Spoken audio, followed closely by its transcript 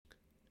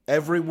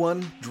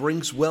Everyone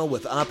Drinks Well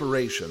with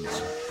Operations,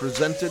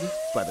 presented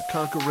by the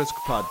Conquer Risk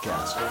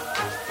Podcast.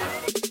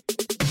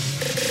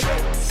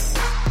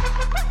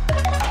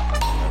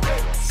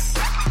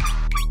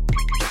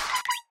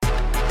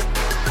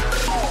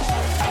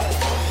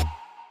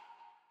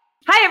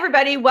 Hi,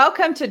 everybody.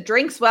 Welcome to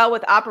Drinks Well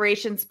with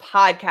Operations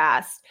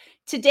podcast.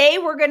 Today,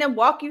 we're going to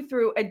walk you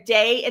through a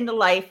day in the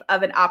life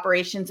of an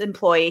operations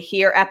employee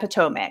here at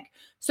Potomac.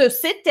 So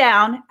sit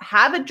down,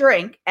 have a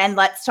drink, and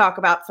let's talk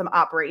about some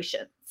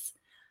operations.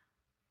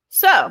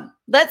 So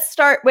let's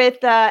start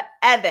with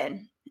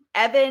Evan.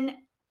 Evan,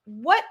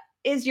 what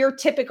is your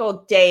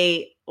typical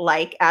day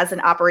like as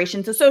an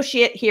operations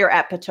associate here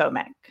at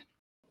Potomac?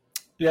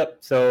 Yep.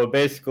 So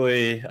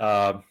basically,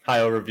 high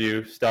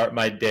overview, start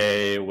my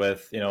day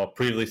with,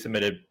 previously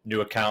submitted new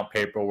account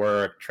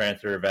paperwork,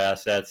 transfer of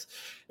assets,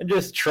 and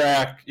just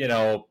track,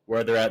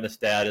 where they're at in the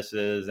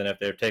statuses. And if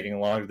they're taking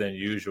longer than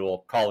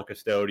usual, call the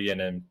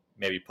custodian and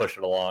maybe push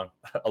it along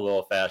a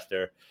little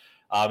faster.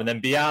 And then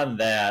beyond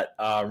that,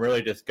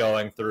 really just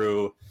going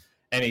through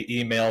any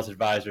emails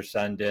advisors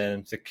send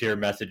in, secure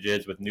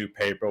messages with new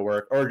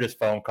paperwork, or just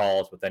phone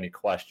calls with any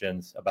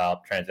questions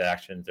about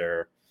transactions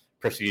or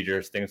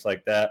procedures, things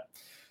like that.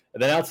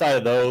 And then outside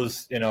of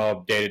those,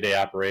 day-to-day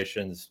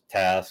operations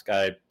tasks,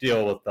 I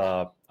deal with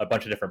a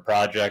bunch of different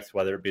projects,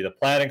 whether it be the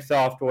planning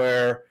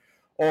software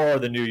or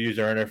the new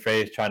user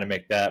interface, trying to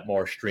make that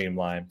more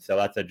streamlined. So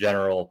that's a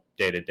general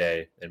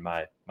day-to-day in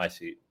my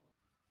seat.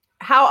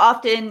 How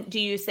often do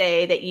you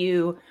say that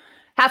you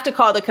have to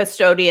call the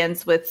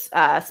custodians with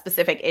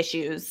specific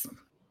issues?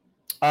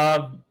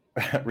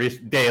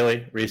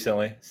 Daily,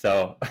 recently.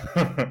 So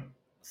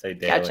say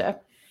daily. Gotcha.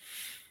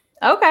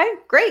 Okay,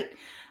 great.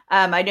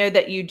 I know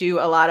that you do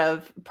a lot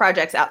of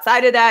projects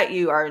outside of that.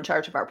 You are in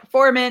charge of our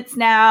performance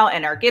now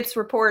and our GIPS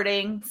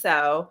reporting.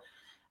 So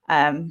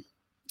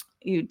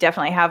you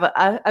definitely have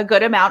a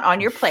good amount on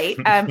your plate.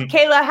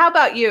 Kayla, how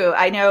about you?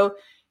 I know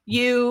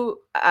you,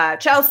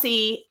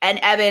 Chelsea, and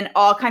Evan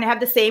all kind of have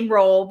the same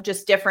role,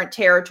 just different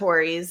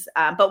territories.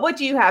 But what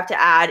do you have to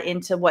add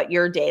into what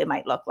your day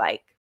might look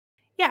like?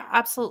 Yeah,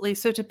 absolutely.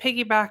 So to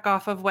piggyback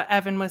off of what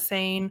Evan was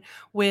saying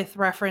with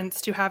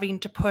reference to having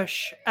to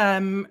push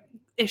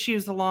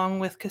issues along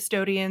with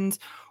custodians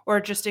or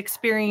just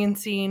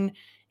experiencing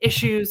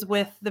issues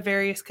with the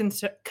various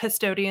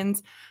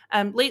custodians,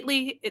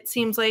 lately it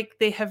seems like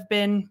they have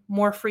been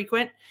more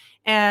frequent.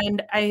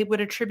 And I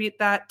would attribute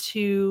that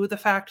to the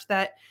fact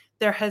that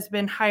there has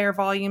been higher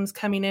volumes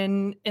coming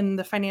in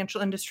the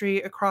financial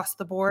industry across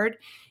the board.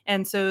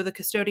 And so the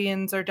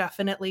custodians are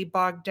definitely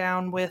bogged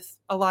down with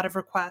a lot of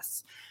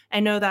requests.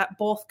 I know that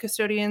both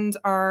custodians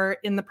are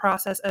in the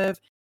process of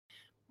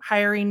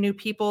hiring new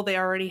people they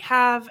already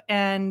have,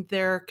 and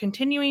they're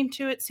continuing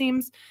to, it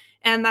seems.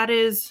 And that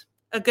is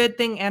a good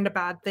thing and a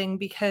bad thing,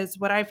 because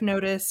what I've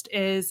noticed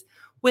is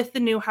with the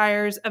new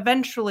hires,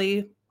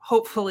 eventually,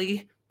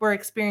 hopefully, we're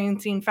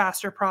experiencing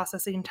faster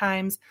processing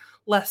times,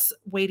 less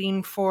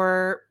waiting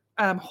for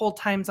hold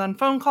times on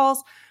phone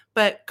calls.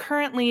 But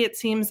currently, it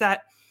seems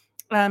that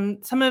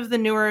some of the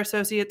newer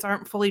associates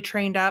aren't fully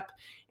trained up.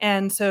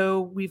 And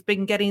so we've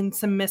been getting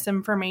some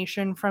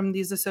misinformation from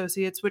these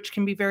associates, which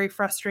can be very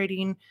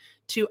frustrating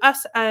to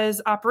us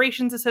as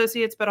operations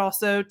associates, but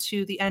also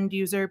to the end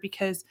user,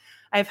 because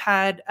I've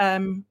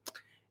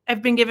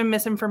been given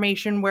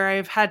misinformation where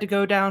I've had to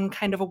go down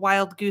kind of a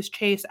wild goose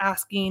chase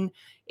asking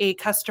a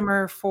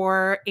customer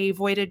for a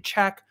voided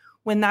check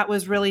when that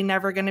was really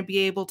never going to be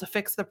able to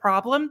fix the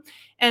problem.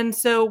 And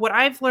so what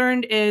I've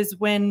learned is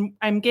when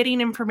I'm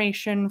getting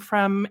information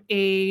from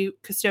a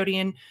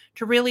custodian,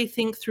 to really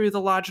think through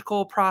the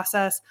logical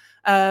process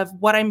of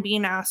what I'm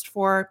being asked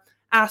for,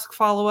 ask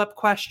follow-up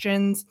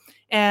questions,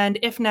 and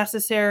if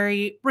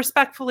necessary,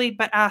 respectfully,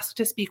 but ask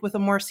to speak with a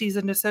more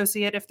seasoned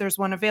associate if there's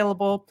one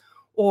available,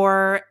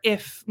 or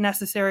if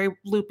necessary,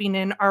 looping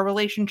in our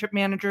relationship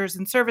managers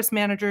and service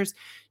managers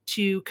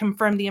to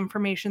confirm the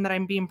information that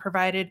I'm being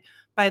provided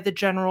by the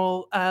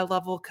general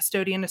level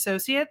custodian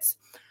associates.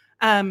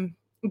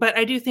 But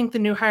I do think the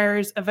new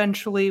hires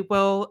eventually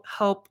will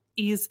help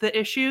ease the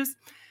issues.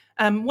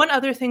 One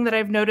other thing that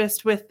I've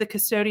noticed with the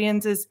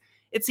custodians is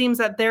it seems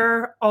that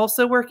they're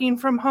also working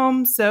from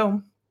home.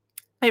 So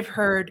I've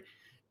heard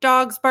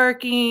dogs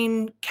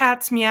barking,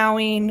 cats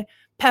meowing,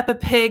 Peppa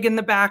Pig in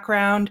the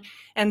background.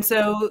 And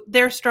so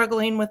they're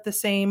struggling with the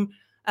same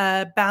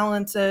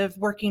balance of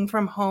working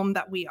from home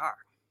that we are.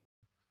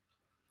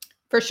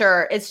 For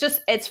sure.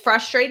 It's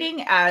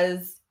frustrating,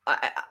 as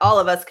all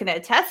of us can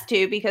attest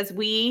to, because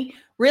we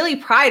really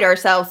pride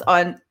ourselves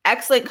on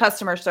excellent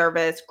customer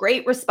service,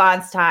 great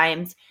response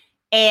times,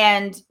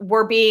 and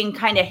we're being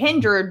kind of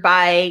hindered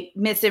by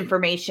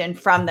misinformation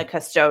from the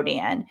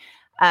custodian.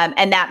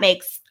 And that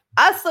makes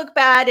us look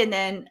bad. And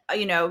then,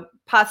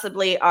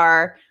 possibly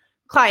our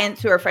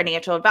clients who are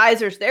financial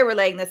advisors, they're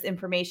relaying this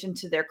information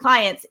to their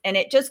clients. And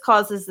it just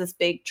causes this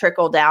big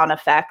trickle down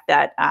effect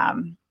that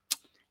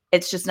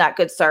it's just not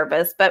good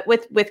service. But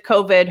with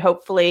COVID,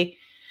 hopefully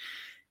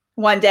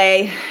one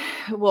day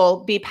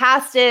will be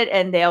past it,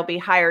 and they'll be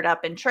hired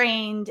up and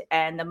trained,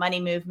 and the money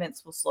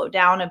movements will slow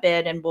down a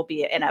bit, and we'll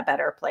be in a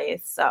better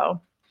place.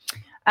 So,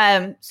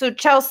 so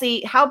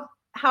Chelsea, how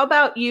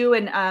about you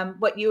and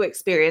what you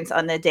experience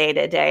on the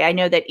day-to-day? I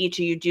know that each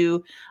of you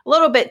do a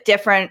little bit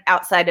different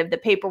outside of the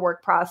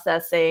paperwork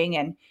processing,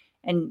 and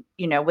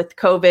with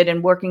COVID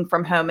and working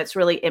from home, it's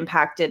really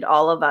impacted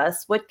all of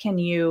us. What can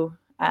you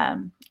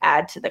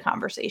add to the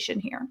conversation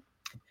here?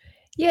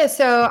 Yeah,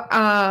 so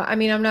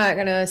I'm not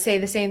going to say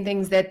the same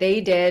things that they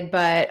did,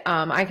 but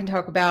I can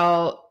talk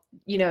about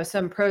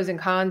some pros and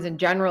cons in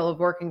general of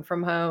working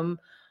from home.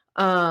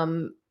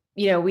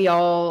 We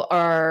all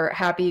are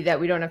happy that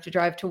we don't have to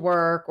drive to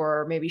work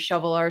or maybe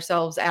shovel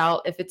ourselves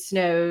out if it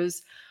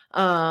snows.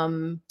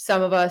 Some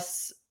of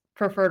us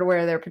prefer to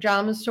wear their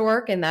pajamas to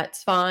work, and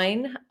that's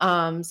fine.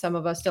 Some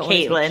of us don't want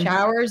to take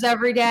showers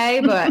every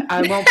day, but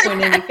I won't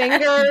point any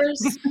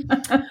fingers.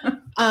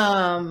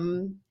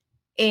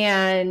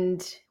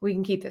 And we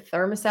can keep the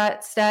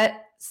thermostat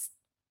set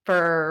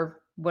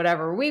for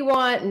whatever we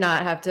want, and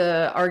not have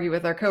to argue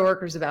with our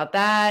coworkers about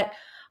that.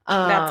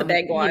 That's a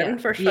big one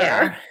for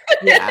sure.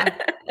 Yeah.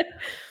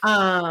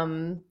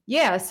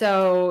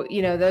 So,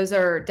 those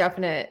are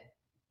definite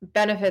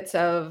benefits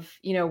of,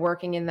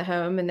 working in the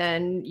home. And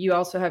then you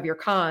also have your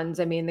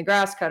cons. I mean, the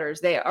grass cutters,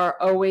 they are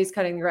always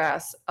cutting the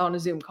grass on a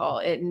Zoom call.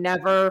 It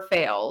never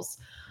fails.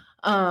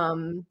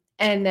 And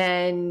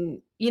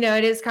then,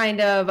 it is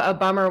kind of a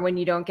bummer when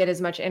you don't get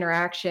as much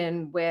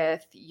interaction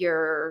with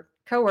your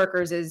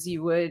coworkers as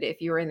you would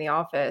if you were in the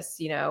office,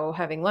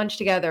 having lunch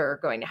together or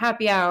going to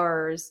happy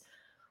hours.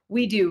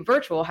 We do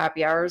virtual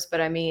happy hours, but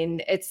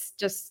it's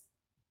just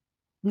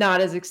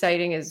not as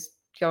exciting as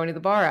going to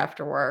the bar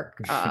after work.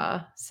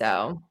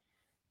 So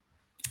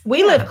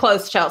we live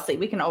close, Chelsea.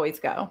 We can always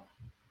go.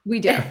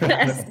 We do.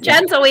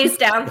 Jen's always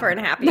down for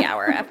a happy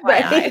hour, FYI.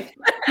 Right.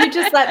 You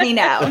just let me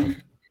know.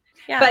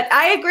 Yeah. But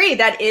I agree.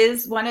 That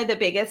is one of the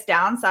biggest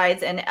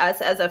downsides. And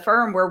us as a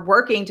firm, we're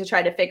working to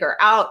try to figure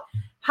out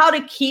how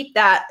to keep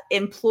that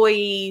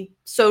employee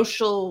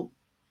social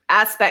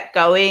aspect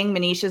going.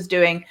 Manisha's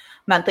doing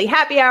monthly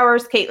happy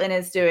hours. Caitlin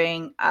is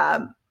doing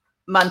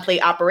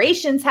monthly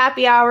operations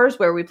happy hours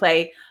where we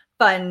play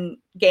fun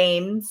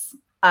games.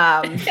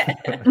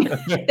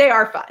 They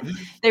are fun.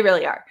 They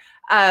really are.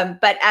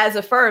 But as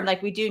a firm,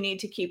 we do need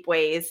to keep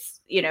ways,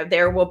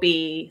 there will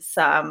be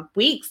some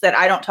weeks that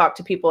I don't talk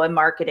to people in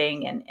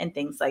marketing and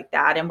things like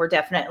that. And we're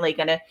definitely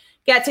going to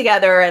get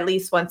together at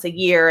least once a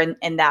year,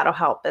 and that'll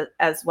help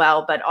as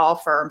well. But all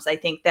firms, I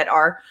think, that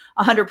are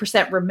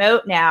 100%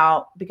 remote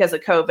now because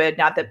of COVID,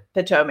 not that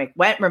Potomac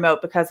went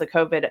remote because of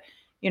COVID,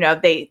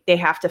 they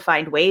have to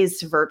find ways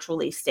to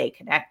virtually stay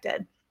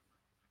connected.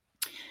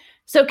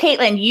 So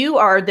Caitlin, you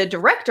are the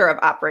director of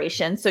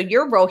operations. So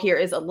your role here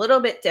is a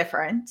little bit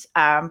different.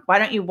 Why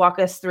don't you walk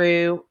us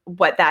through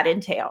what that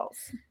entails?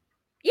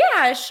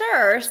 Yeah,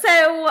 sure.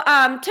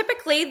 So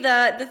typically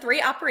the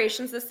three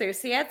operations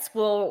associates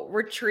will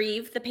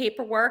retrieve the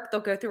paperwork.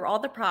 They'll go through all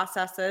the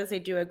processes. They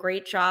do a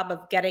great job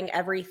of getting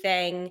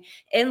everything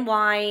in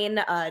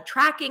line,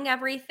 tracking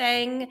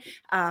everything.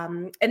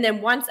 And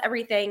then once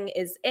everything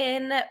is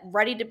in,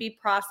 ready to be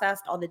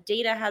processed, all the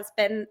data has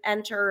been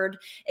entered,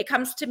 it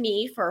comes to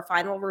me for a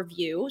final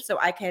review. So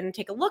I can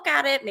take a look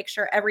at it, make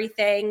sure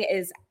everything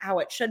is how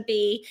it should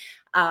be.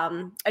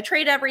 I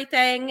trade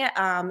everything.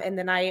 And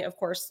then I, of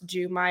course,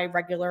 do my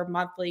regular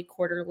monthly,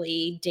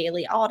 quarterly,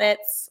 daily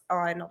audits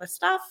on all this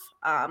stuff.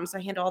 So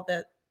I handle all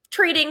the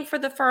trading for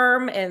the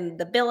firm and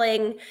the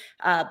billing,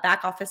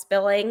 back office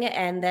billing,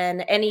 and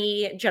then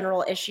any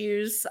general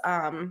issues,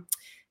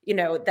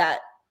 that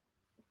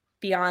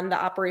beyond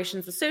the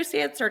operations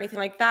associates or anything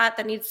like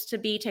that needs to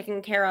be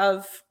taken care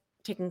of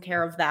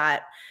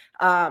that.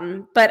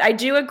 But I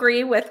do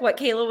agree with what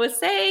Kayla was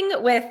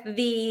saying with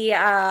the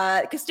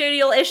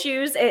custodial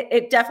issues.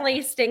 It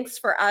definitely stinks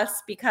for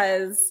us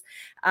because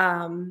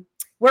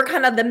we're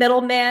kind of the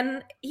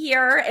middleman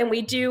here, and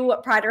we do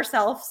pride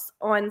ourselves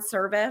on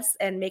service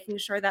and making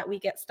sure that we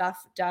get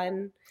stuff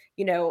done,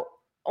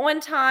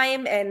 on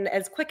time and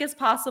as quick as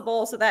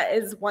possible. So that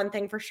is one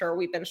thing for sure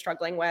we've been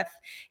struggling with.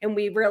 And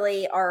we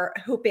really are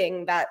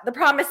hoping that the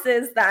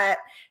promises that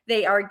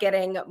they are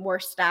getting more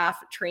staff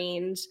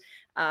trained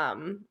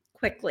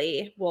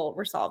quickly will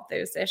resolve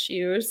those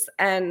issues.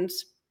 And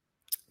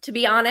to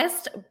be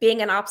honest,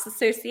 being an ops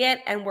associate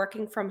and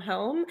working from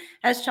home,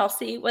 as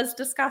Chelsea was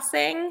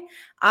discussing,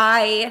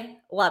 I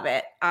love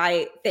it.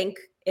 I think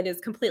it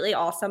is completely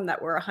awesome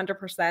that we're a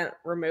 100%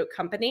 remote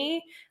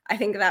company. I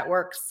think that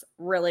works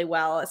really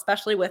well,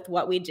 especially with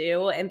what we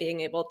do and being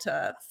able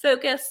to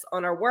focus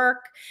on our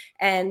work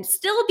and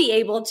still be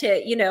able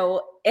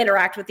to,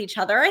 interact with each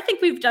other. I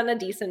think we've done a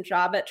decent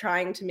job at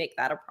trying to make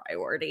that a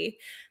priority.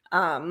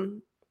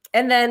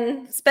 And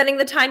then spending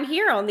the time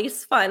here on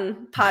these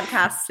fun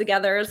podcasts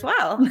together as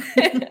well.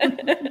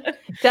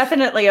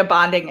 Definitely a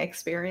bonding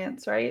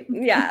experience, right?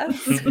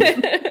 Yes.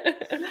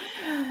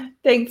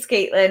 Thanks,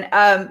 Caitlin.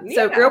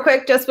 So Yeah. real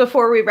quick, just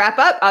before we wrap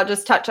up, I'll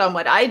just touch on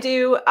what I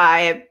do.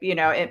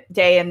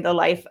 Day in the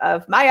life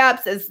of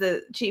MyOps as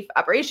the Chief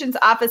Operations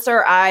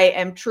Officer. I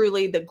am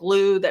truly the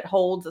glue that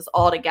holds us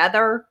all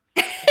together.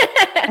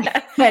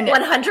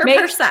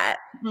 100%.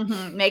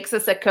 Makes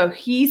us a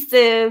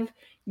cohesive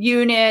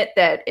unit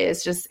that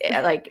is just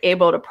like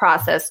able to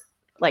process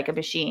like a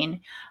machine.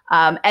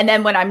 And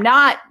then when I'm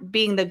not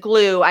being the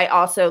glue, I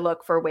also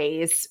look for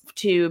ways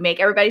to make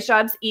everybody's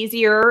jobs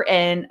easier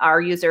and our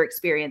user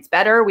experience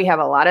better. We have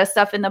a lot of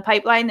stuff in the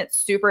pipeline that's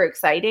super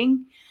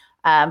exciting.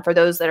 For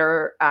those that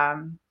are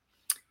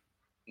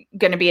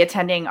going to be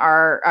attending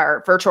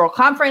our virtual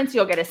conference,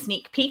 you'll get a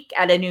sneak peek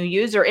at a new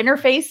user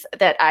interface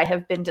that I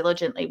have been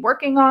diligently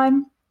working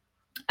on.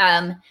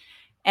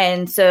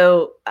 And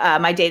so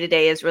my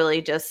day-to-day is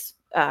really just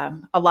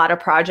a lot of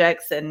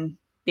projects and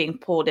being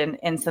pulled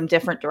in some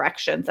different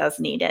directions as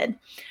needed.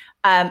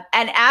 And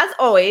as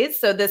always,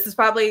 so this is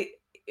probably,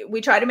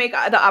 we try to make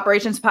the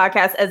operations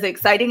podcast as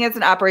exciting as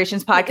an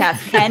operations podcast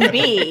can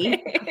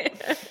be.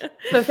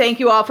 So thank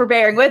you all for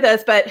bearing with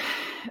us, but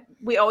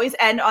we always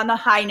end on the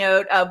high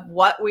note of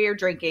what we are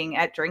drinking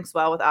at Drinks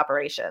Well with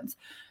Operations.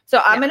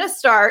 So I'm going to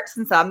start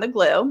since I'm the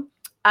glue.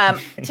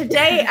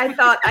 Today I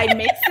thought I'd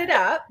mix it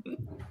up,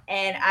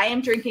 and I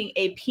am drinking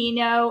a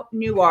Pinot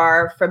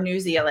Noir from New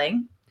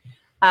Zealand.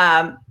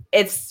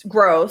 It's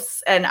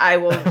gross, and I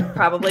will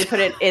probably put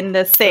it in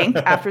the sink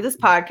after this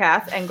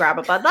podcast and grab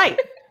a Bud Light.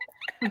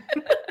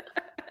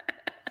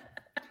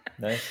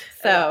 Nice.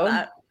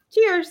 So,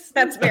 cheers.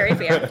 That's very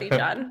fancy,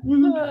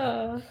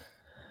 John.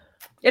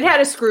 It had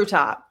a screw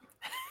top.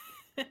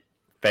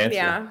 Fancy.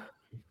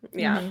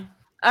 Yeah.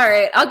 All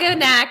right, I'll go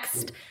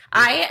next.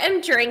 I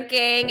am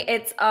drinking,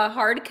 it's a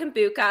hard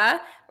kombucha.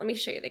 Let me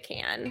show you the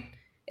can.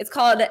 It's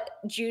called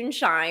June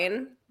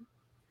Shine.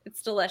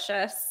 It's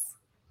delicious.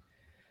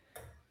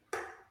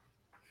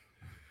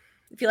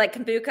 If you like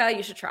kombucha,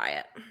 you should try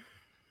it.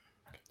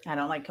 I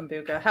don't like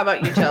kombucha. How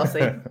about you,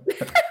 Chelsea?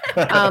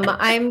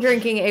 I'm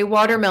drinking a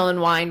watermelon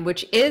wine,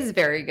 which is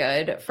very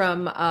good,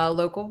 from a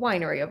local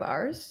winery of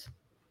ours.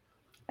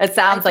 It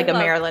sounds I like a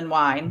love- Maryland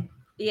wine.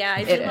 Yeah,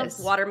 I do It love is.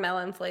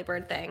 watermelon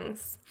flavored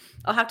things.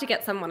 I'll have to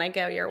get some when I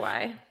go your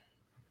way.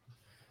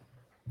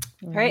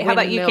 All right, how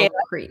about you, Windmill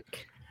Kayla?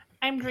 Creek.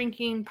 I'm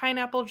drinking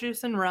pineapple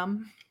juice and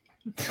rum.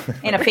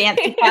 In a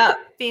fancy cup.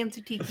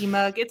 Fancy tiki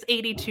mug. It's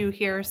 82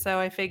 here, so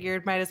I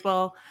figured might as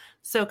well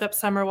soak up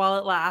summer while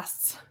it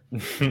lasts.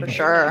 For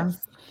sure.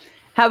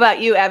 How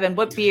about you, Evan?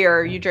 What beer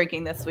are you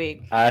drinking this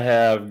week? I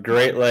have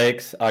Great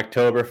Lakes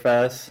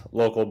Oktoberfest,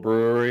 local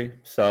brewery.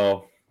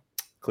 So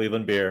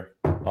Cleveland beer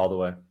all the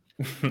way.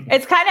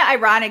 It's kind of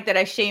ironic that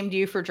I shamed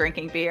you for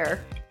drinking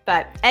beer.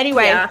 But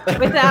anyway, Yeah.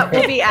 with that,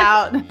 we'll be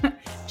out.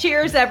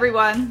 Cheers,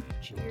 everyone.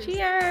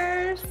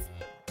 Cheers.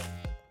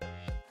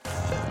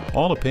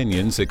 All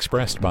opinions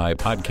expressed by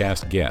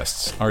podcast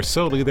guests are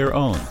solely their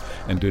own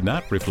and do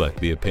not reflect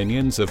the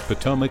opinions of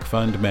Potomac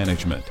Fund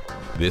Management.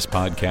 This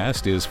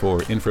podcast is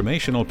for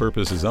informational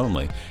purposes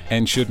only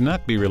and should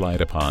not be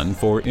relied upon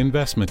for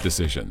investment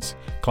decisions.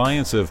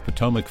 Clients of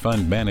Potomac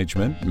Fund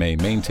Management may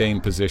maintain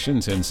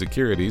positions in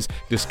securities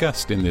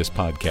discussed in this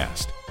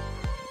podcast.